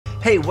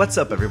Hey, what's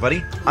up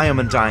everybody? I am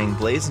Undying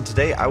Blaze, and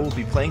today I will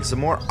be playing some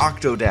more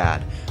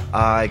Octodad.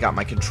 I got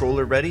my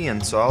controller ready,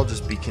 and so I'll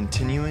just be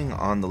continuing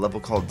on the level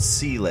called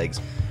Sea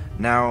Legs.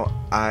 Now,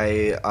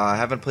 I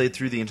haven't played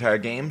through the entire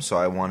game, so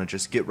I want to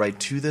just get right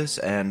to this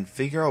and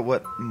figure out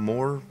what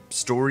more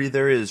story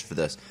there is for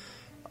this.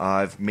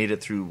 I've made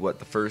it through,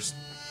 the first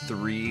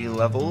 3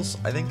 levels,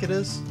 I think it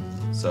is?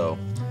 So,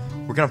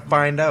 we're gonna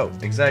find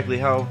out exactly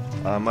how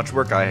much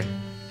work I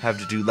have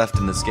to do left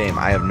in this game.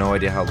 I have no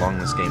idea how long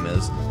this game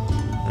is.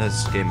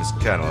 This game is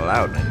kind of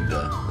loud, and I need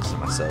to listen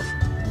to myself.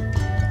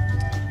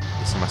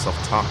 Listen to myself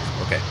talk.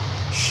 Okay.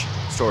 Shh.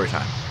 Story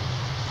time.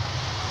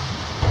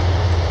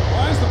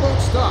 Why is the boat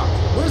stopped?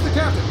 Where's the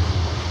captain?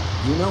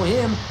 You know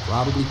him.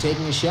 Probably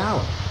taking a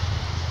shower.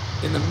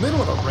 In the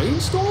middle of a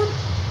rainstorm?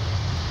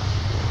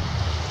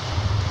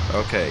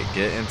 Okay,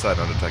 get inside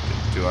undetected.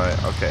 Do I?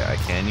 Okay, I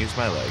can use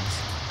my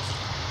legs.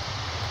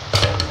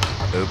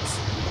 Oops.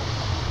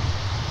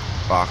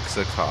 Box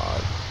of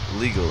cod.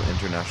 Legal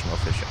international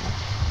fishing.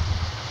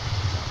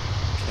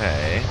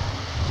 Okay.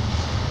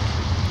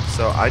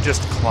 So I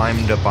just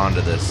climbed up onto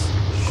this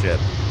ship.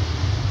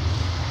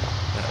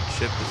 That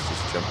ship is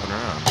just jumping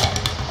around.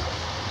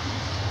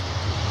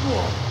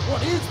 Whoa,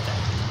 what is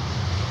that?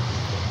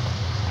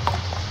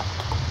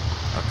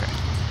 Okay.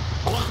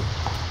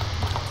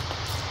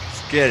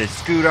 Just get it,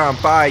 scoot on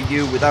by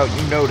you without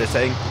you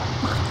noticing.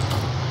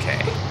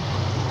 Okay.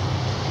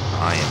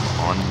 I am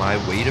on my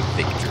way to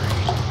victory.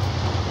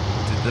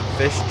 Did the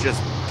fish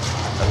just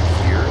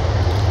appear?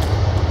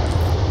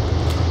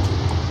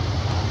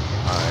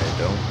 I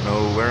don't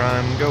know where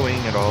I'm going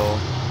at all.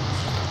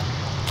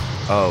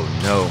 Oh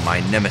no, my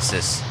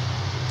nemesis.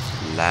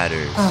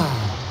 Ladders.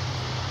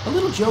 A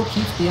little Joe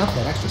keeps me up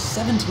that extra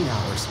 17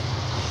 hours.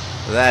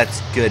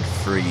 That's good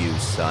for you,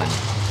 son.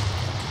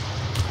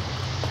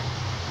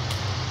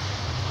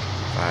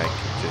 If I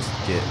could just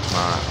get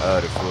my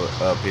other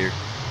foot up here.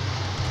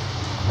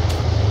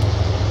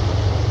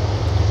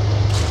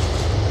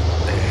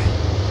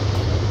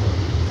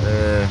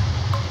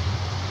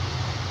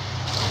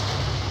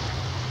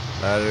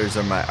 Ladders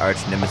are my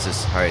arch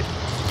nemesis. Alright.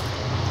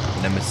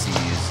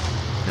 Nemesises.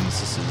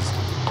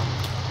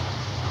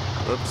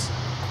 Whoops.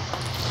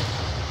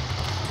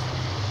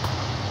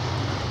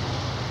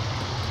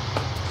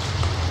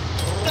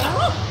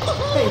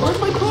 Hey, where'd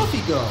my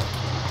coffee go?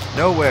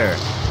 Nowhere.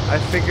 I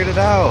figured it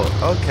out.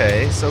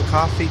 Okay, so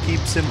coffee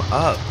keeps him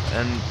up,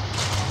 and...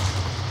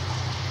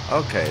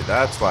 Okay,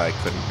 that's why I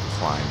couldn't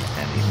climb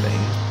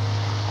anything.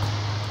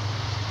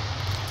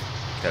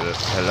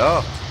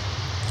 Hello?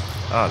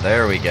 Oh,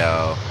 there we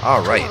go.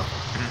 Alright.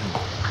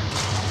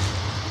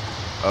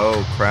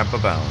 Oh, crap, a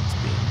balance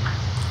beam.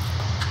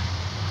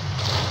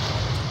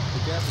 The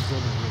gas is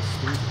over real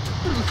stupid.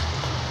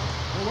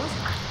 What was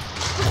it?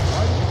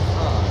 Why did you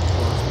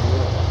cross the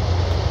road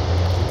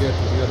to get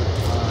to the other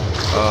side?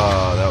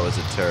 Oh, that was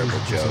a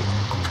terrible joke.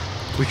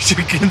 We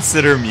should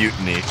consider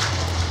mutiny.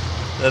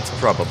 That's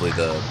probably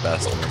the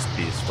best and most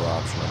peaceful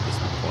option at this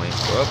point.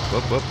 Whoop,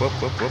 whoop, whoop, whoop,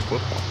 whoop, whoop,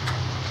 whoop.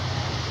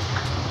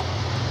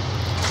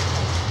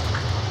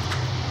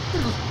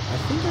 I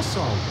think I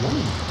saw a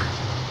woman.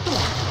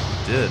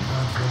 You did.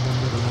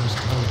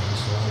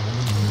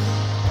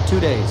 2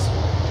 days.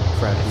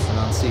 Fred, he's been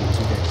on sea 2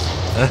 days.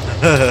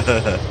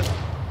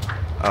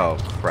 Oh,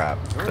 crap.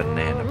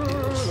 Banana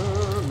peels.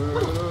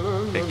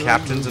 Okay,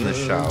 captain's in the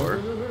shower.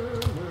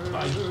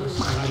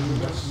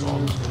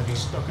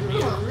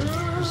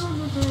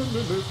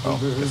 Oh,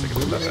 guess I can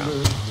put that down.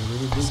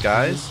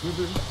 Disguise?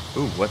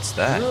 Ooh, what's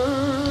that?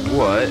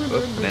 What?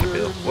 Oh, banana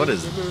peel. What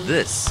is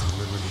this?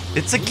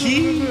 It's a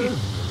key!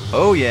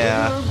 Oh,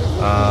 yeah.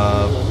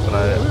 But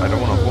I don't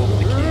want to hold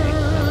the key.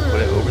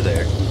 Put it over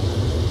there.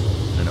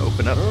 And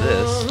open up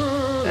this.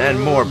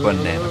 And more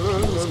banana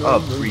peels. A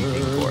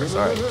breathing course.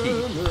 Alright, key.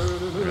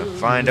 We're gonna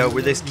find out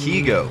where this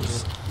key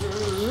goes.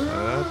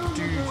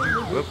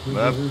 Whoop,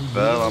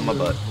 fell on my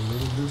butt.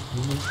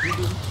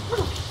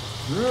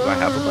 Do I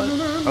have a butt?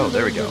 Oh,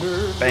 there we go.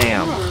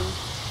 Bam!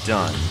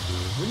 Done.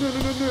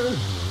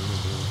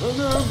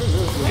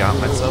 Got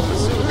myself a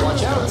suit.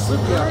 Watch out, it's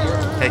slippery out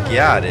here. Heck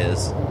yeah, it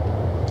is.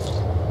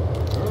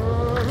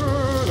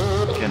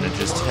 Gonna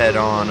just head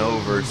on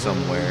over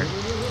somewhere.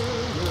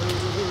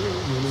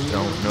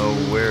 Don't know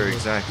where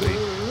exactly.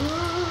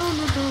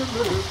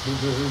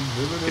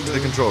 Get to the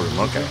control room.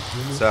 Okay.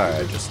 Sorry,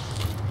 I just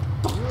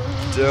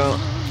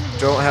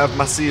don't have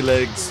my sea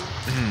legs.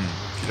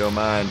 If you don't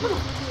mind.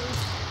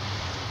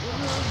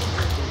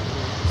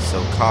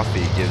 So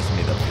coffee gives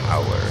me the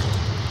power.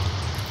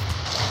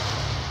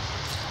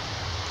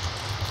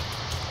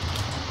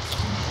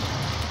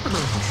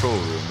 Control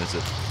room, is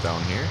it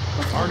down here?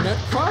 Our net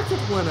profit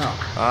went up.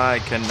 I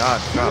cannot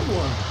jump. Good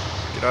one.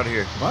 Get out of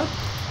here. What?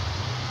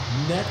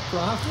 Net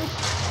profit?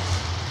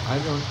 I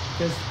don't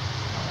guess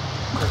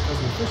that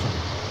doesn't efficient.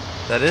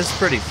 That is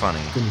pretty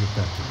funny. Couldn't get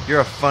that to me.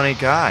 You're a funny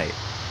guy.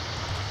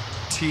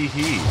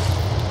 Tee-hee.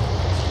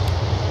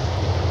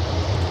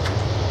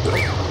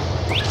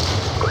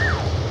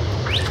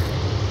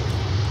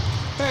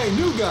 Hey,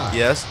 new guy.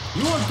 Yes?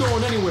 You aren't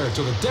going anywhere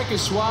till the deck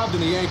is swabbed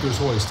and the anchor's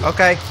hoisted.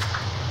 Okay.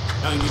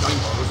 99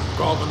 bottles of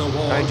grog on the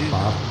wall. I do.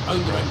 Bob.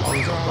 99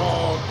 bottles of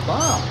grog.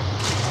 Bob,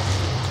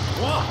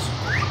 What?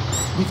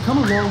 we've come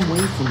a long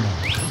way from that.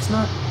 Let's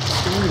not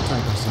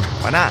stereotype ourselves.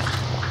 Why not?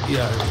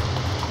 Yeah.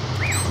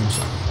 I'm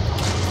sorry.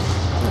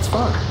 That's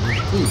fine.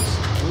 Please,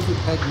 move your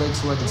peg leg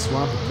so I can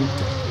swab the poop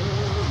deck.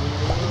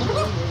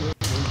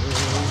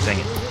 Dang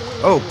it.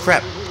 Oh,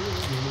 crap.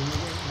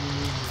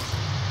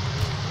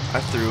 I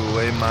threw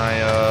away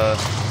my,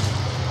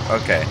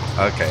 Okay,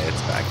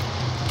 it's back.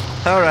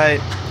 Alright,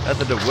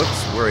 nothing to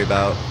worry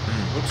about.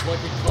 Looks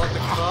like we caught the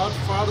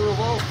godfather of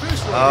all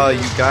fish. Oh,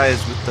 you guys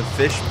with the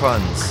fish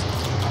puns.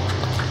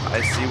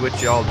 I see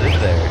what y'all did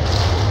there.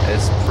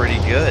 It's pretty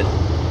good.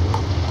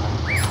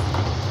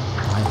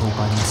 I hope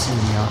I don't see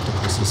any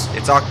octopuses.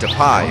 It's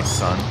octopi,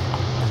 son.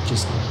 I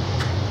just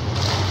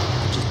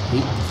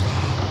hate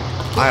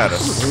them. I ought to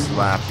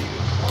slap you.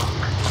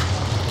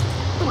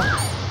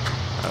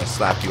 I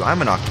slap you.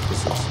 I'm an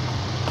octopus.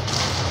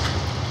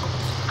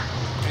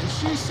 And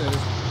she says,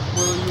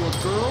 well, are you a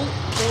girl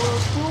or a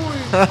boy?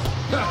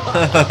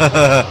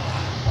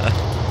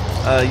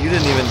 You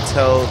didn't even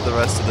tell the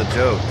rest of the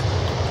joke.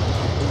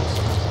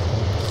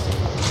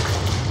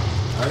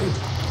 Hey,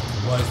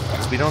 why is that?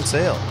 'Cause we don't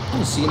sail. I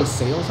don't see any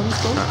sails on this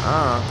boat.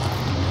 Uh-uh.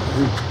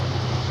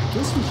 I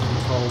guess we should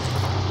be called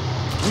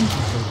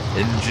engine boat.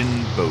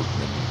 Engine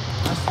boatman.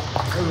 That's a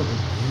terrible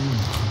name.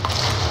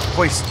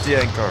 Hoist the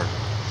anchor.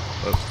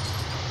 Oh.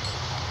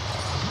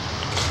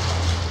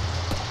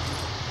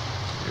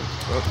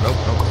 Oh,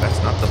 nope, that's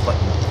not the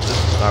button.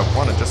 I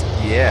want to just,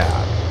 yeah.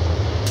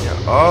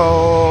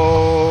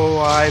 Oh,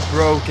 I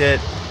broke it.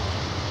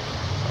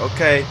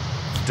 Okay,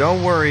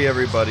 don't worry,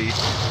 everybody.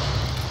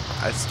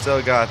 I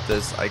still got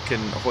this. I can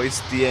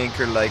hoist the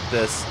anchor like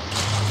this.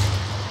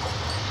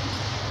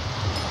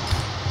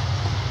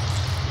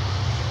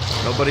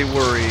 Nobody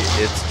worry,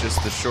 it's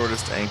just the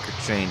shortest anchor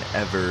chain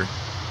ever.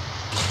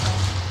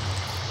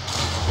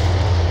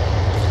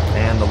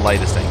 And the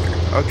lightest anchor.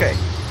 Okay.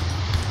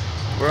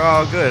 We're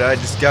all good. I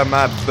just got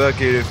my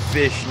bucket of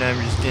fish and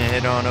I'm just gonna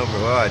head on over.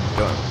 Well, I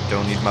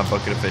don't need my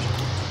bucket of fish.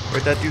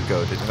 Where'd that dude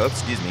go? Oh,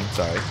 excuse me,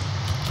 sorry.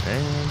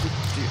 And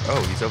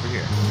oh, he's over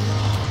here.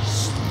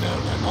 Smell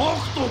an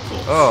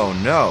octopus. Oh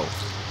no.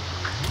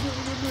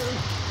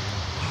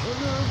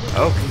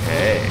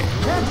 Okay.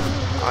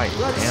 I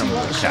am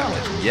the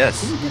captain.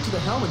 Yes. Can you get to the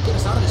helm and get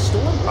us out of this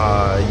storm?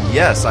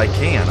 Yes, I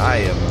can. I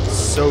am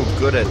so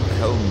good at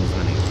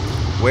helmsmaning.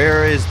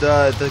 Where is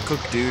the cook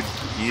dude?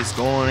 He's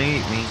going to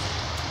eat me.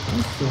 I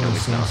feel No, like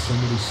he's seeing not.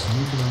 somebody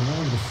sneaking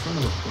around the front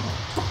of the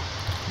boat.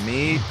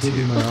 Me Could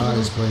be too. my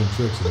eyes playing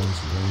tricks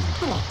against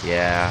the rain.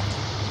 Yeah,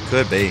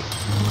 could be.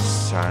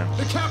 This time.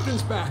 The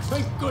captain's back,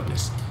 thank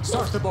goodness.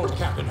 Start the boat,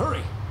 Captain,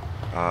 hurry.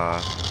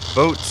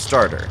 Boat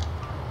starter.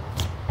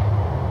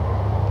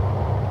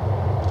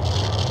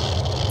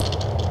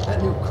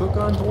 That new cook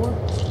on board?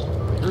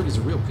 I heard he's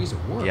a real piece of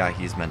work. Yeah,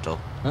 he's mental.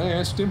 I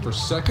asked him for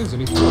seconds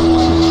and he threw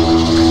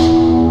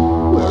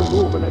We're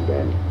moving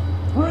again.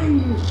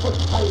 Please put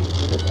tight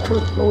to this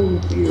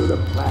ever-flowing field of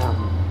clam.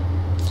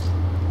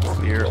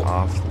 Clear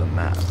off the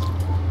map.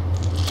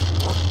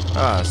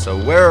 So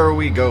where are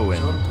we going?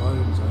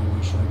 Sometimes I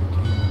wish I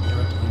became a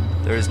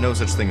maritime. There is no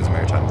such thing as a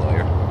maritime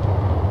lawyer.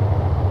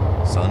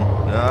 Son,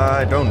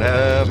 I don't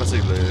have my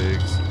sea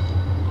legs.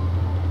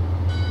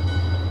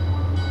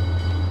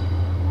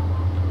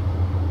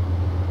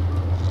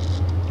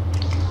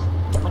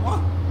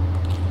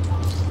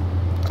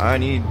 I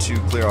need to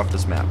clear off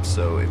this map,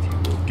 so if you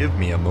will give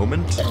me a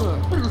moment. The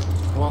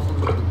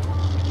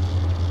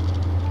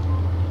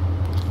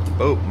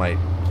boat might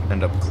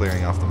end up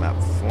clearing off the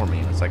map for me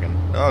in a second.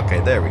 Okay,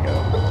 there we go.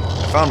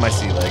 I found my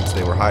sea legs.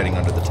 They were hiding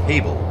under the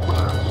table.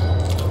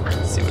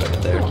 Let's see what I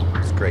did there.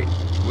 It's great.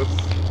 Whoop.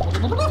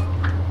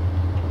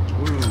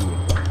 Woo.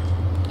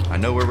 I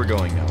know where we're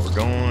going now. We're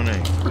going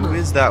in. Who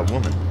is that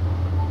woman?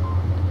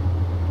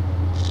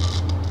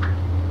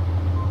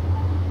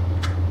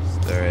 Is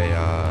there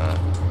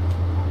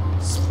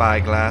a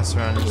spyglass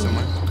around here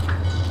somewhere?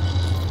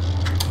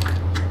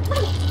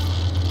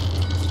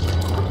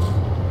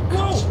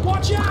 Whoa,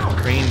 watch out!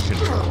 Crane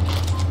control.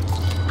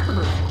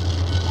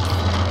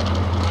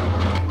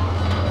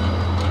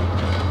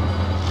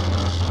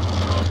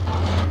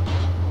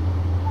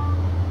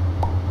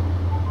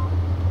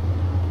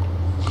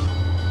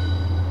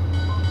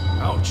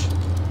 Ouch.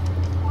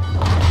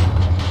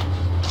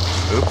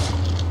 Oops.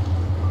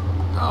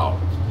 Ow.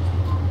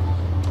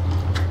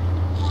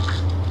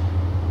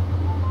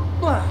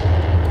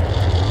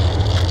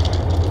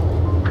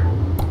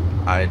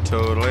 I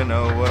totally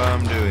know what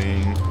I'm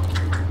doing.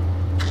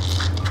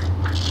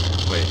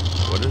 Wait,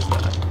 what is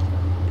that?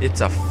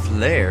 It's a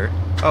flare.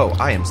 Oh,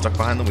 I am stuck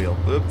behind the wheel.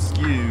 Oops,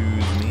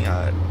 excuse me.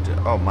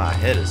 Oh, my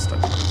head is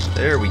stuck.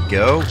 There we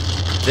go.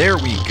 There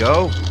we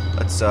go.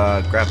 Let's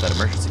grab that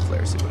emergency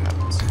flare, see what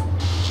happens.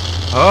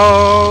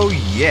 Oh,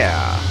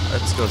 yeah.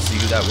 Let's go see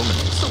who that woman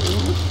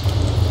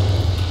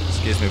is.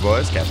 Excuse me,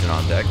 boys. Captain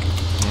on deck.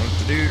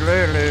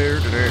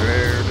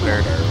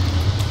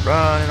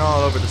 Running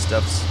all over the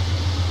steps.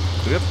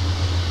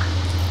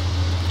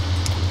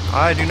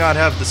 I do not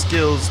have the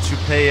skills to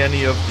pay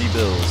any of the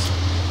bills.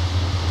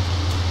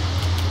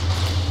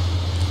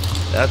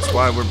 That's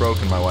why we're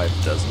broken. My wife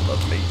doesn't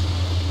love me.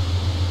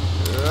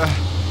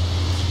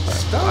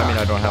 I mean,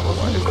 I don't have a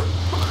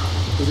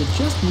wife. Is it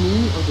just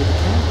me, or did the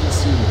captain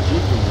seem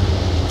jiggly?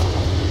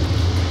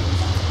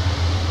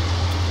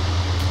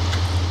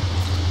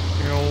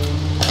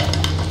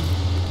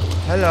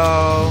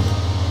 Hello.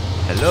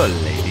 Hello,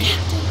 lady.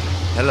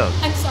 Hello.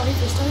 I'm sorry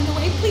for stowing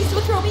away. Please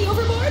don't throw me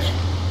overboard.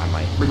 I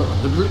might throw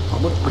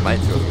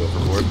you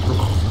overboard.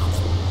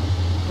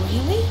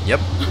 Really? Yep.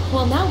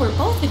 Well, now we're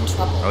both in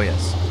trouble. Oh,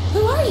 yes.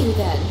 Who are you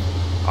then?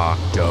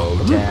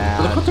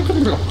 Octodad.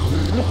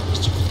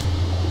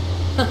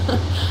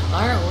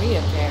 Aren't we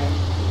a pair?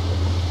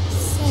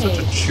 Say, Such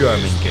a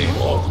charming game.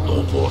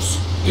 Octopus.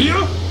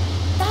 Here?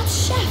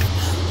 that's Chef.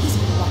 He's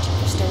been watching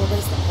for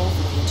stowaways the whole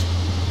voyage.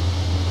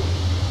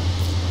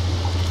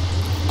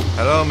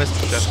 Hello,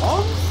 Mr. Chef.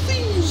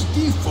 Something's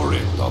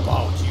different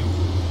about you,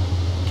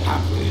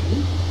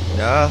 Captain.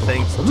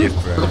 Nothing's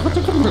different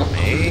about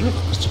me.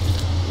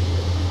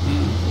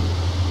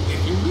 If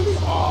you really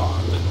are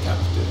the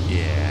captain,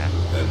 Yeah.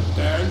 then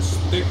dance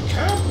the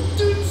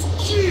captain's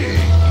jig.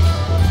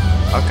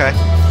 Okay.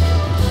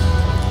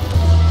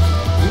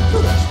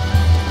 Interesting.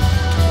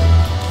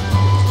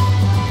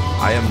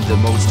 I am the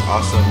most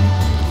awesome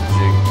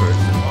jig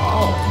person.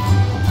 Wow.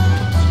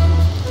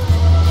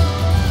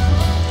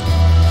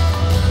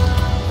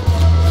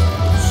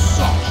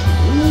 Such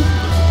movement.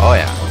 Oh,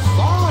 yeah. A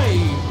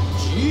fine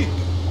jig.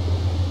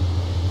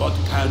 But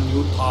can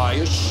you tie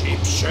a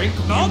sheepshank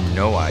knot? You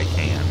know I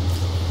can.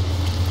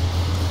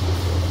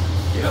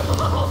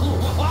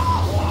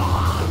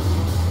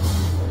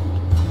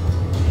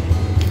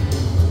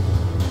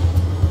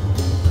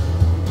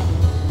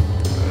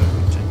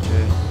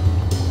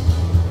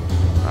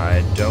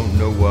 I don't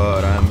know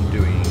what I'm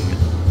doing.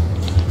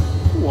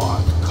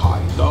 What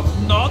kind of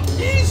knot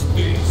is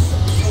this?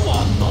 You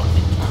are not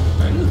the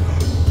captain.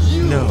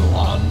 You No.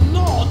 are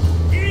not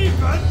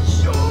even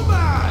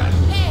human.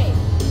 Hey,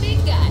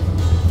 big guy.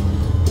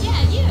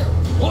 Yeah, you.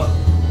 What?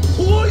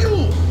 Who are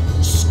you?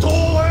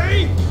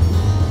 Stowaway?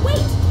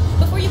 Wait,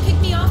 before you kick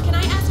me off, can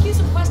I ask you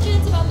some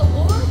questions about the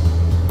war?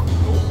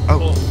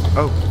 Oh,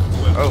 oh,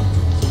 oh,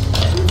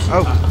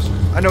 oh.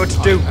 I know what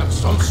to do. I have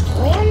some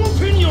strong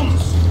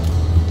opinions.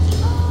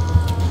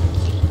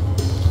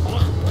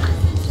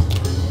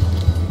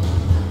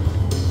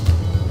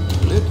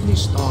 Let me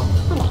start.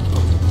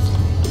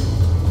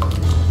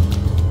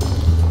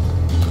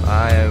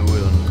 I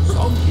will.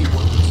 Some people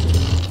say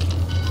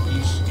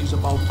this is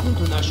about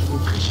international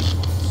fishing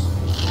boats.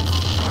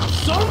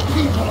 Some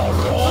people are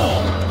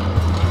wrong.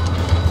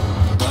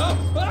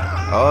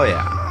 Oh,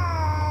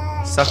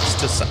 yeah. Sucks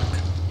to suck.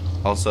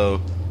 Also,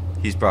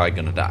 he's probably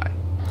gonna die.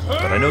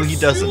 But I know he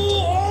doesn't. You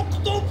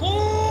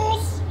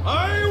octopus!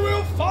 I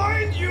will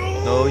find you!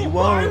 No, you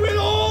won't. I will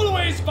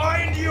always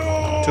find you!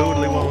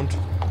 Totally won't.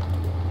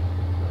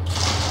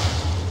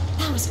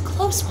 That was a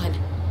close one.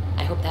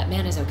 I hope that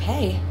man is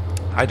okay.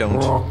 I don't.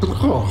 All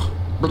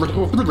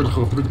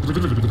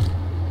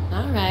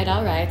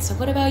right. So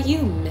what about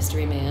you,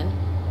 mystery man?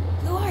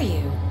 Who are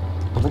you?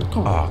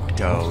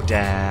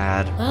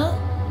 Octodad. Well,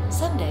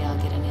 someday I'll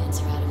get an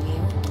answer out of you.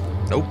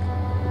 Nope.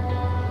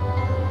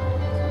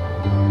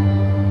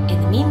 In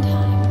the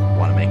meantime,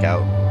 Want to make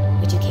out?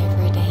 would you care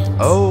for a dance?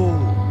 Oh,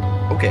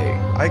 okay.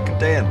 I could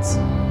dance.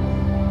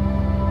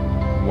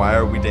 Why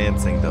are we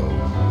dancing though?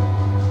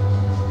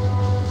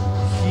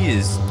 He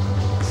is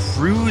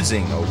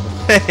cruising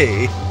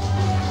away.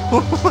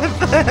 What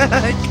the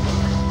heck?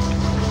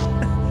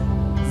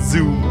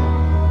 Zoom.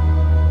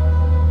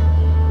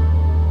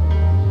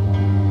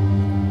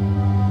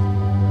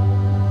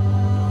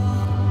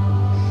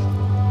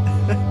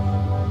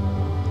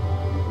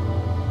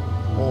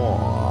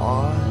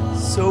 Aww,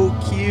 so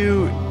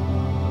cute.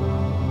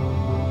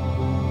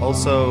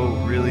 Also,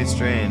 really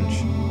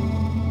strange.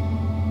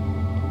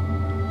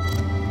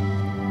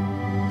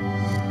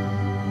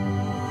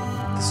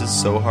 This is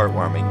so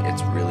heartwarming,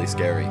 it's really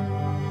scary.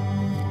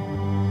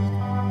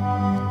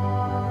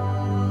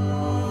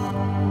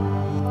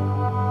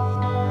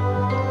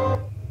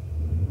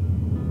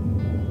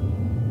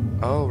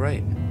 Oh,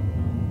 right.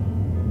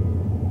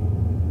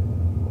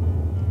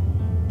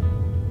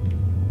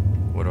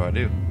 What do I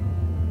do?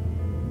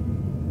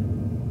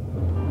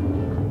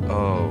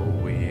 Oh,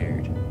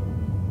 weird.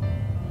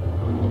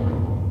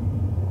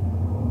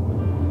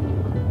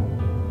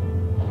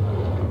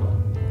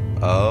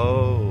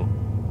 Oh.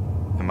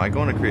 Am I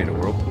going to create a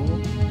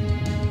whirlpool?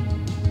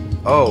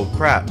 Oh,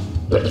 crap.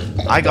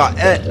 I got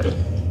it.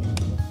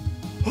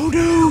 Oh,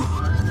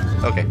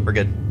 no. Okay, we're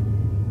good.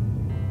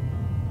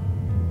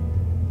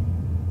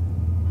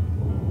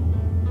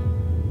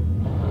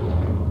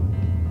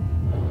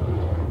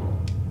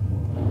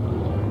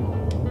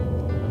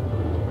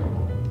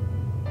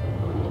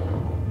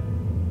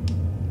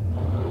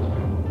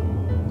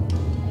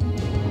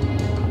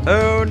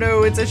 Oh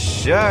no, it's a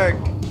shark!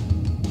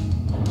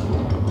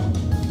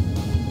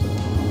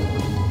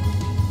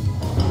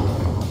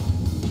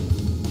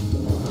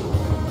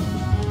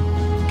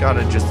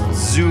 Gotta just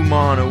zoom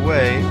on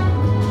away.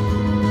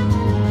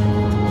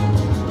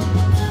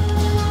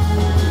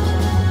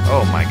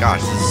 Oh my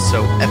gosh, this is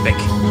so epic.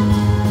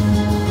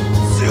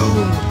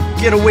 Zoom!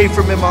 Get away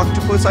from him,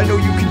 Octopus. I know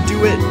you can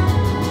do it.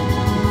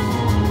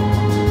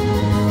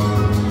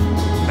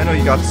 I know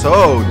you got so...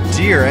 Oh,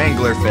 dear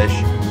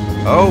anglerfish.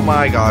 Oh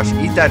my gosh,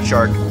 eat that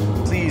shark.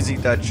 Please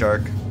eat that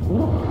shark.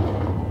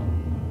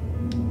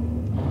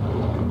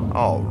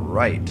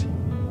 Alright.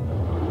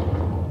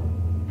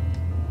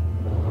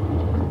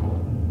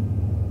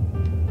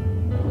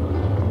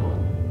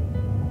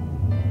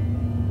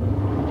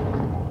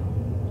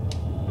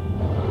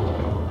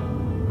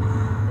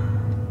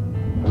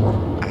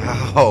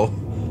 Ow.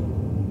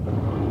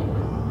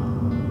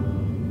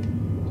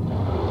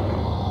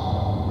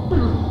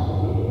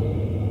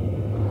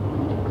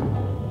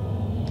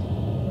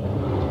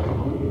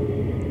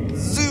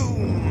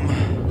 Zoom.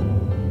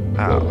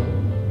 Ow.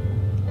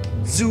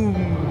 Zoom.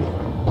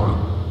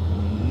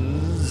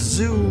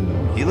 Zoom.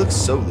 He looks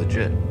so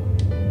legit.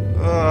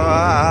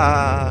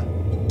 Ah.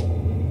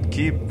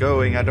 Keep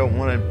going. I don't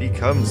want to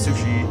become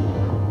sushi.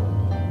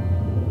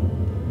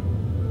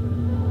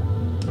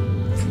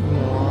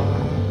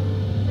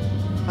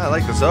 I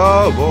like this.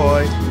 Oh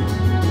boy.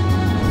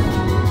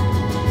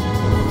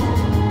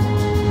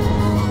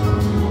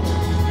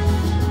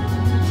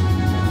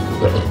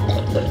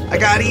 I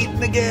got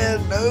eaten again.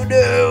 Oh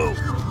no.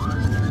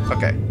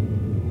 Okay.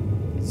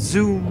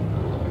 Zoom.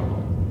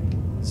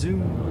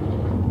 Zoom.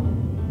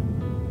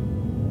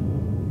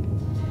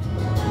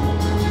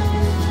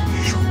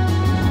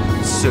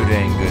 So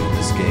dang good at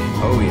this game.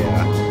 Oh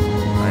yeah.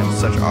 I am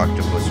such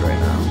octopus right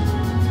now.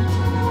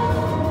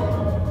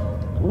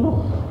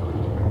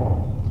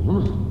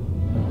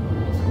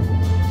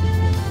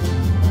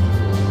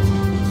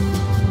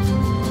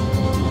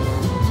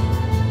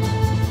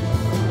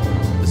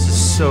 This is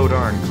so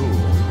darn cool.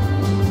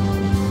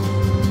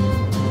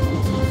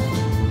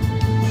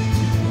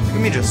 Look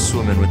at me just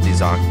swimming with these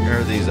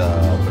dolphins,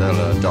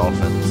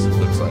 it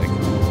looks like.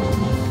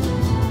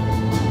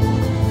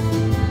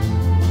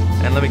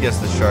 And let me guess,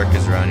 the shark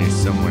is around here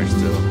somewhere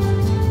still.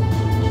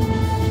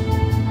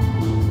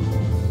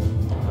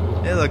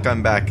 Hey look,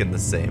 I'm back in the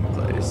same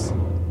place.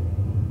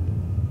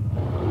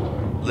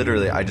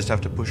 Literally, I just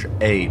have to push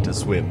A to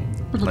swim.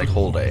 Like,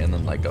 hold A and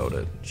then let go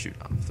to shoot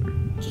off through.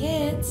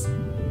 Kids,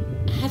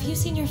 have you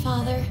seen your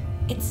father?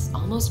 It's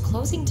almost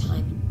closing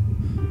time.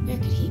 Where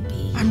could he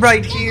be? I'm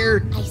right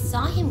here! I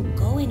saw him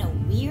go in a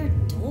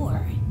weird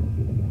door.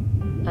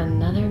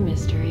 Another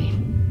mystery.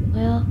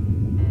 Well,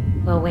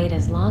 we'll wait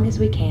as long as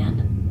we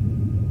can.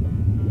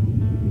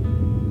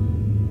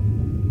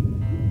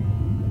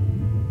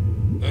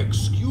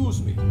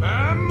 Excuse me,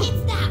 ma'am? It's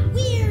that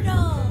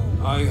weirdo!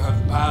 I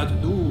have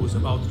bad news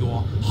about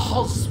your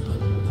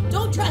husband.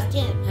 Don't trust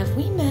him! Have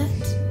we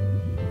met?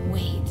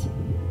 Wait.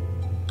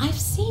 I've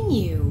seen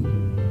you.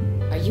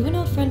 Are you an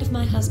old friend of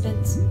my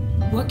husband's?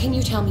 What can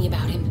you tell me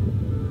about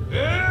him?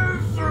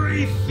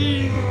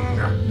 Everything!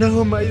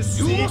 No, my You must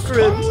secret!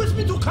 come with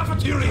me to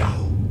cafeteria.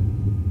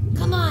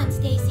 Come on,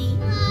 Stacy.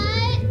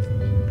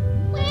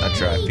 Not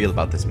sure how I feel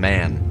about this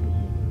man.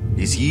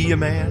 Is he a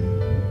man?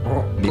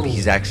 Maybe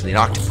he's actually an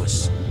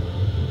octopus.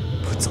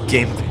 Puts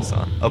game face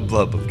on. A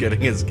blub of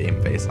getting his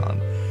game face on.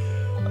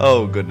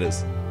 Oh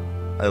goodness.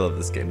 I love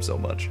this game so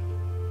much.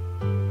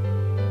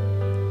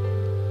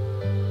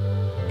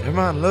 Come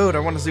on, load. I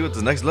want to see what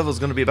this next level is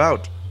going to be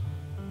about.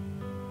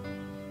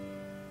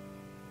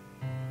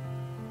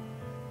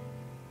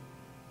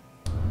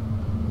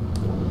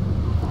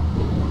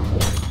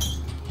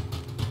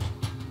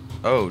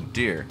 Oh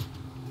dear.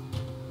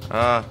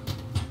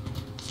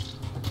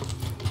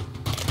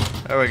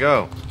 There we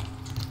go.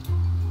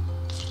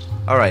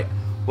 Alright.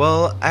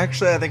 Well,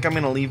 actually, I think I'm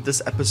going to leave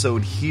this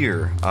episode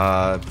here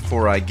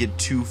before I get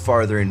too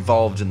farther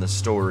involved in the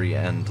story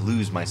and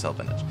lose myself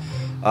in it.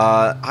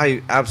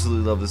 I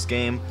absolutely love this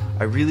game.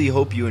 I really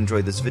hope you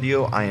enjoyed this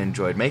video. I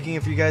enjoyed making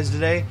it for you guys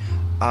today.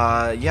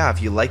 Yeah,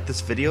 if you like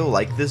this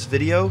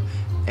video,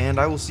 and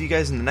I will see you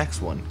guys in the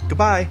next one.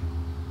 Goodbye!